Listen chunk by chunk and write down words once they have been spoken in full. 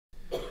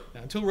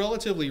Now, until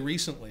relatively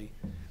recently,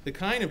 the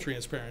kind of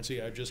transparency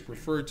I've just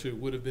referred to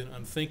would have been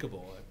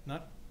unthinkable.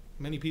 Not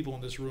many people in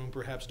this room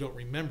perhaps don't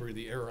remember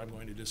the era I'm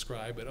going to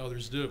describe, but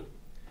others do.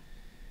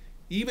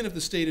 Even if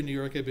the state of New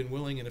York had been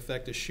willing, in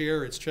effect, to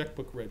share its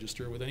checkbook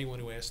register with anyone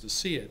who asked to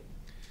see it,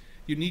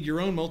 you'd need your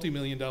own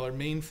multi-million-dollar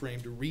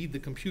mainframe to read the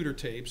computer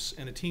tapes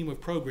and a team of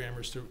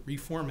programmers to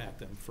reformat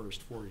them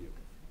first for you.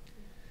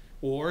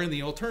 Or, in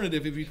the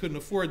alternative, if you couldn't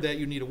afford that,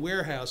 you'd need a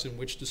warehouse in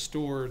which to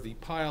store the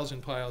piles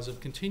and piles of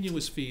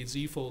continuous feed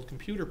Z-fold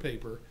computer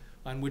paper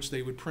on which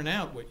they would print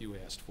out what you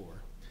asked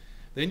for.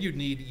 Then you'd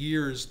need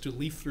years to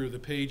leaf through the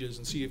pages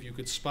and see if you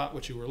could spot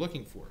what you were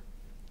looking for.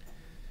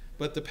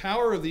 But the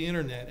power of the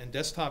internet and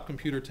desktop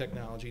computer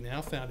technology,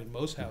 now found in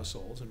most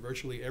households and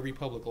virtually every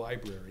public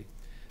library,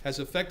 has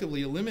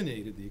effectively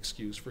eliminated the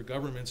excuse for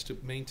governments to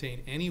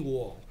maintain any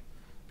wall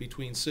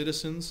between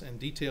citizens and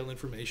detailed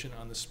information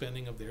on the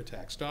spending of their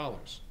tax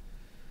dollars.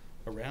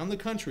 Around the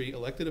country,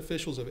 elected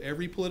officials of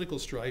every political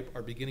stripe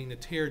are beginning to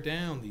tear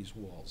down these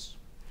walls.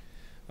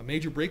 A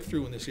major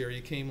breakthrough in this area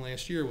came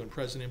last year when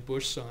President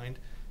Bush signed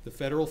the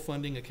Federal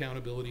Funding,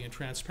 Accountability, and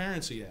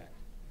Transparency Act.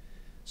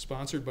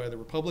 Sponsored by the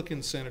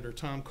Republican Senator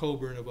Tom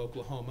Coburn of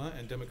Oklahoma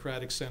and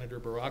Democratic Senator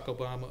Barack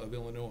Obama of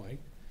Illinois,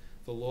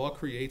 the law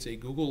creates a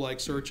Google-like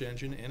search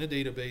engine and a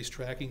database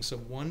tracking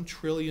some $1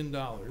 trillion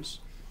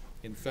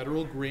in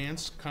federal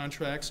grants,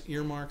 contracts,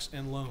 earmarks,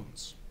 and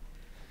loans.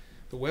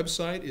 The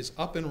website is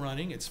up and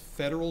running. It's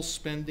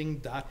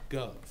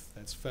federalspending.gov.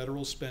 That's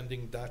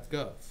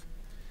federalspending.gov.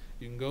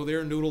 You can go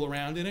there and noodle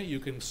around in it. You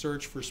can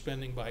search for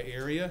spending by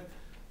area.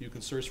 You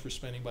can search for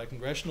spending by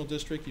congressional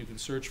district. You can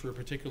search for a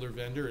particular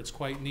vendor. It's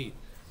quite neat.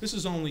 This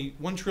is only,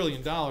 $1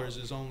 trillion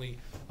is only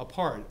a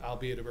part,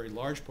 albeit a very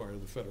large part,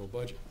 of the federal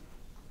budget.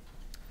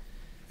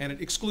 And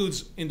it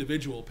excludes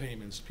individual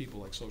payments,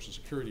 people like Social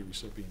Security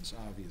recipients,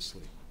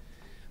 obviously.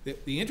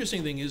 The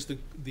interesting thing is the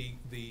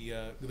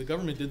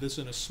government did this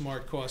in a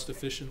smart,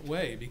 cost-efficient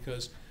way,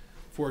 because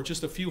for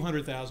just a few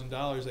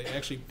 $100,000, they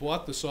actually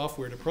bought the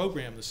software to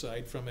program the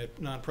site from a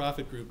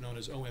nonprofit group known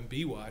as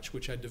OMB Watch,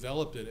 which had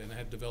developed it and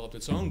had developed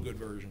its own good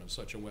version of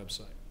such a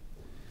website.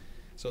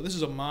 So this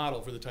is a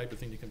model for the type of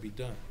thing that can be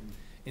done.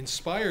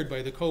 Inspired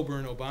by the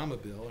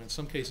Coburn-Obama bill, and in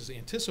some cases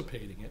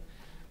anticipating it,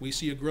 we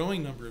see a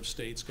growing number of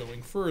states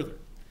going further.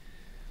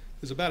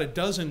 There's about a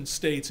dozen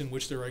states in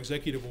which there are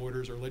executive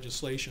orders or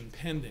legislation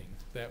pending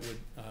that would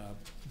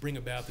bring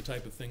about the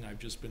type of thing I've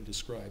just been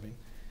describing.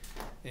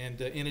 And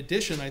in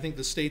addition, I think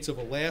the states of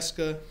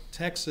Alaska,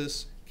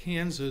 Texas,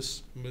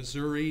 Kansas,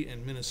 Missouri,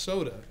 and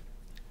Minnesota,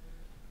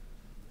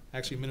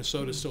 actually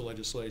Minnesota's still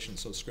legislation,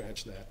 so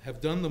scratch that, have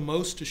done the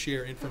most to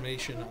share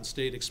information on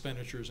state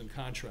expenditures and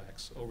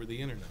contracts over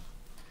the internet.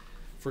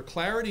 For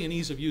clarity and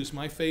ease of use,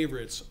 my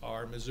favorites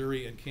are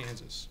Missouri and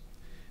Kansas.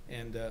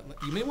 And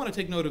you may want to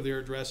take note of their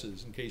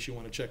addresses in case you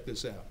want to check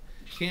this out.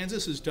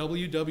 Kansas is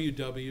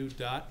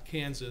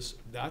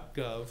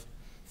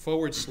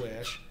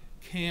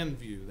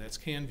www.kansas.gov/CanView. That's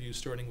CanView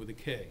starting with a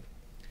K.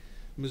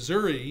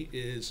 Missouri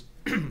is,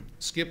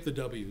 skip the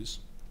W's,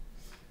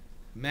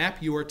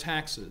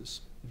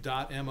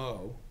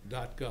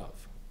 mapyourtaxes.mo.gov.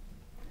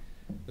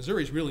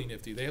 Missouri is really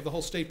nifty. They have the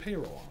whole state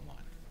payroll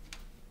online.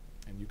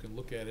 And you can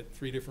look at it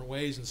 3 different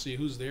ways and see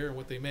who's there and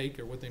what they make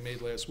or what they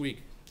made last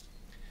week.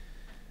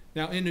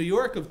 Now, in New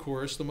York, of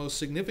course, the most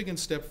significant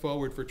step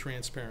forward for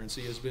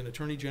transparency has been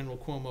Attorney General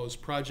Cuomo's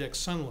Project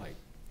Sunlight,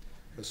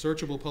 a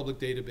searchable public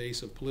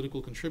database of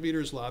political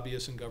contributors,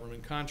 lobbyists, and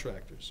government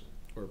contractors,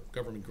 or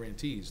government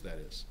grantees, that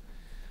is.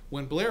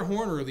 When Blair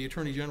Horner of the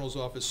Attorney General's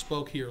office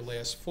spoke here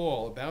last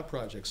fall about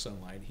Project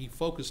Sunlight, he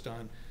focused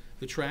on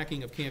the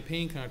tracking of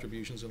campaign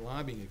contributions and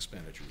lobbying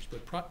expenditures.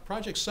 But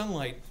Project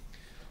Sunlight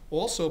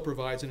also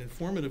provides an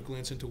informative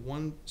glimpse into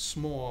one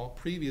small,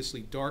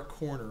 previously dark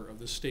corner of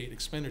the state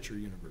expenditure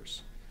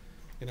universe.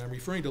 And I'm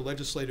referring to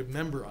legislative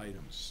member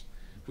items,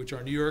 which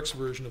are New York's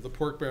version of the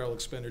pork barrel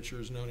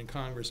expenditures known in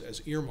Congress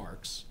as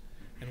earmarks,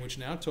 and which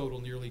now total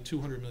nearly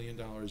 $200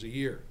 million a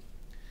year.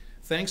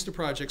 Thanks to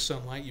Project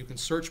Sunlight, you can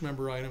search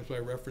member items by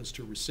reference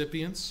to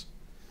recipients,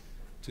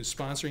 to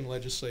sponsoring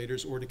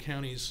legislators, or to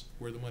counties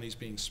where the money's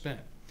being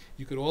spent.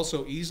 You could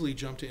also easily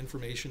jump to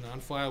information on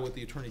file with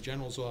the Attorney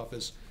General's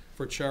office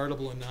for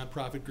charitable and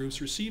nonprofit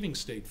groups receiving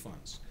state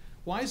funds.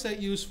 Why is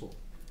that useful?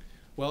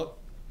 Well,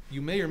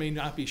 you may or may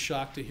not be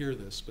shocked to hear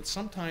this, but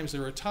sometimes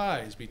there are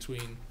ties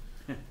between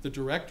the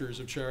directors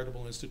of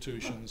charitable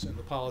institutions and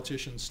the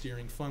politicians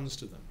steering funds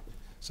to them.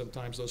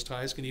 Sometimes those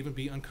ties can even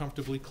be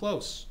uncomfortably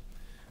close.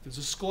 The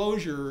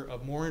disclosure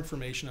of more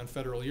information on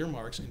federal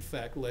earmarks, in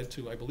fact, led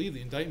to, I believe,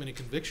 the indictment and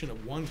conviction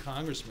of one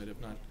congressman,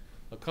 if not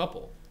a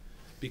couple,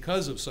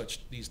 because of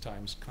these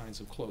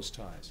kinds of close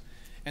ties.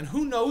 And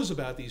who knows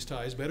about these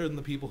ties better than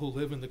the people who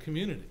live in the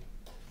community?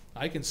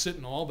 I can sit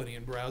in Albany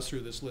and browse through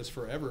this list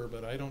forever,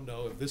 but I don't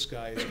know if this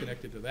guy is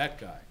connected to that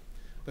guy.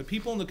 But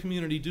people in the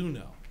community do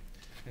know.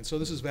 And so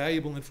this is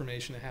valuable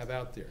information to have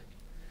out there.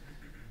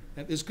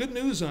 And there's good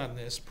news on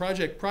this.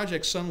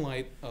 Project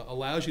Sunlight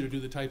allows you to do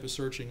the type of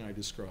searching I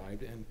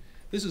described, and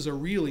this is a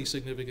really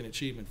significant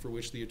achievement for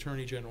which the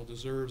Attorney General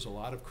deserves a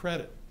lot of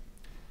credit.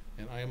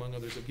 and I, among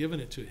others, have given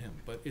it to him.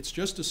 But it's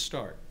just a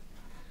start.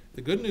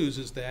 The good news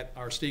is that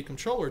our state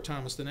comptroller,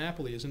 Thomas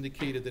DiNapoli, has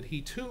indicated that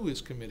he too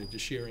is committed to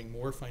sharing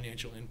more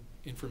financial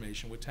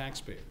information with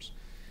taxpayers.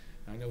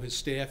 I know his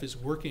staff is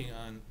working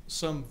on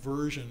some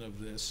version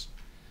of this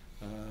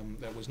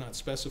that was not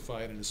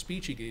specified in a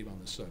speech he gave on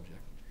the subject.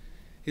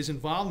 His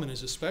involvement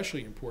is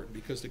especially important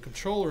because the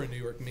comptroller in New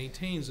York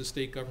maintains the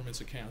state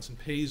government's accounts and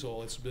pays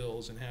all its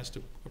bills and has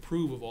to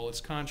approve of all its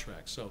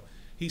contracts. So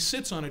he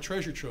sits on a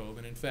treasure trove,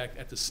 and in fact,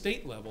 at the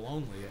state level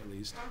only, at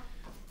least,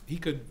 he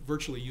could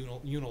virtually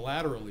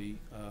unilaterally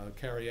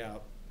carry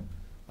out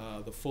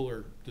the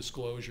fuller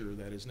disclosure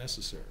that is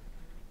necessary.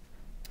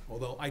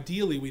 Although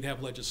ideally we'd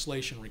have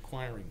legislation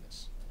requiring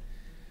this.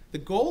 The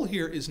goal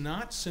here is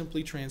not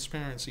simply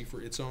transparency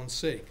for its own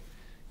sake.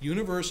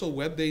 Universal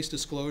web-based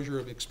disclosure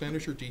of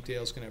expenditure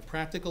details can have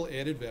practical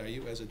added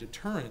value as a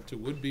deterrent to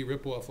would-be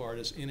rip-off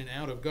artists in and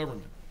out of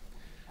government.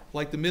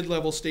 Like the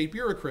mid-level state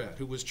bureaucrat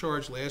who was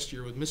charged last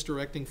year with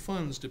misdirecting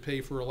funds to pay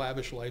for a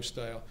lavish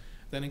lifestyle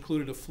that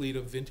included a fleet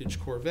of vintage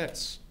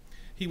Corvettes.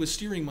 He was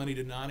steering money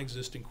to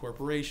non-existing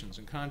corporations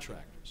and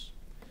contractors.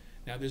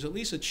 Now there's at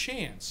least a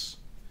chance,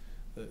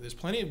 there's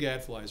plenty of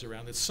gadflies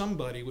around, that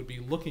somebody would be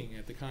looking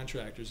at the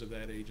contractors of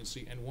that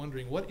agency and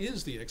wondering, what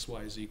is the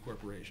XYZ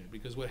corporation?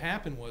 Because what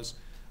happened was,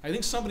 I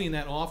think somebody in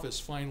that office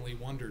finally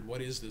wondered,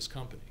 what is this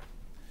company?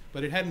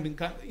 But it hadn't been,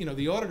 you know,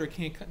 the auditor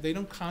can't, they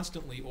don't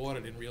constantly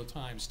audit in real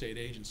time state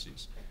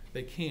agencies.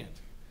 They can't.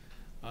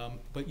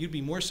 But you'd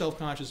be more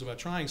self-conscious about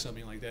trying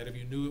something like that if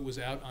you knew it was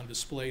out on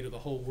display to the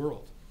whole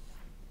world.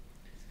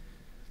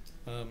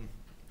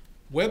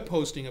 Web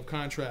posting of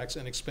contracts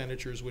and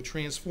expenditures would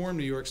transform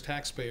New York's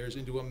taxpayers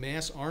into a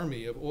mass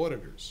army of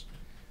auditors,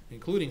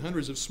 including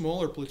hundreds of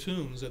smaller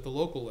platoons at the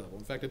local level.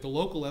 In fact, at the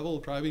local level, it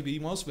would probably be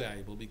most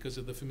valuable because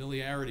of the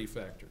familiarity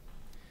factor.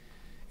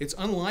 It's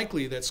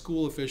unlikely that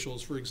school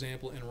officials, for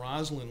example, in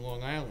Roslyn,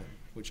 Long Island,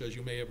 which, as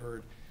you may have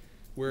heard,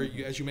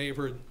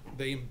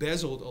 they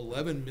embezzled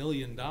 $11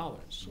 million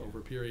over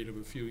a period of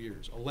a few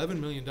years. $11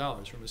 million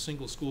from a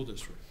single school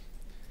district.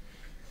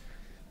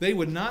 They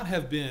would not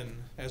have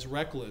been as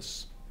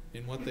reckless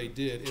in what they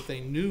did if they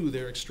knew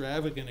their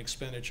extravagant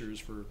expenditures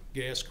for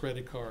gas,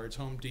 credit cards,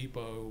 Home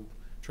Depot,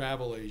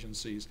 travel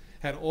agencies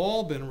had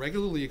all been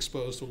regularly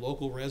exposed to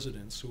local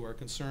residents who are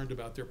concerned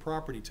about their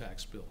property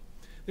tax bill.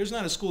 There's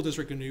not a school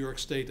district in New York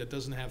State that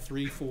doesn't have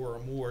 3, 4, or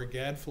more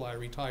gadfly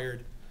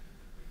retired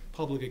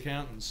public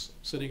accountants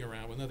sitting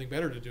around with nothing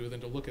better to do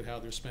than to look at how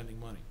they're spending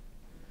money,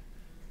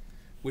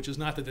 which is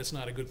not that that's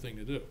not a good thing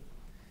to do.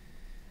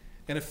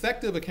 An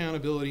effective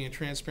Accountability and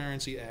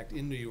Transparency Act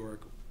in New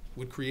York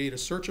would create a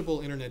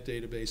searchable internet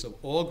database of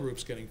all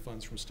groups getting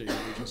funds from state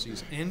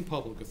agencies and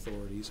public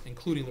authorities,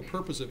 including the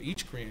purpose of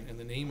each grant and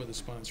the name of the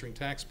sponsoring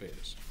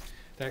taxpayers.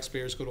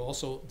 Taxpayers could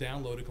also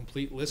download a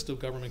complete list of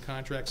government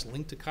contracts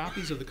linked to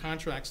copies of the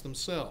contracts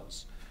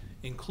themselves,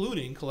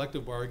 including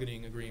collective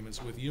bargaining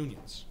agreements with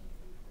unions,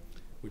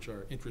 which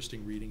are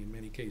interesting reading in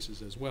many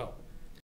cases as well.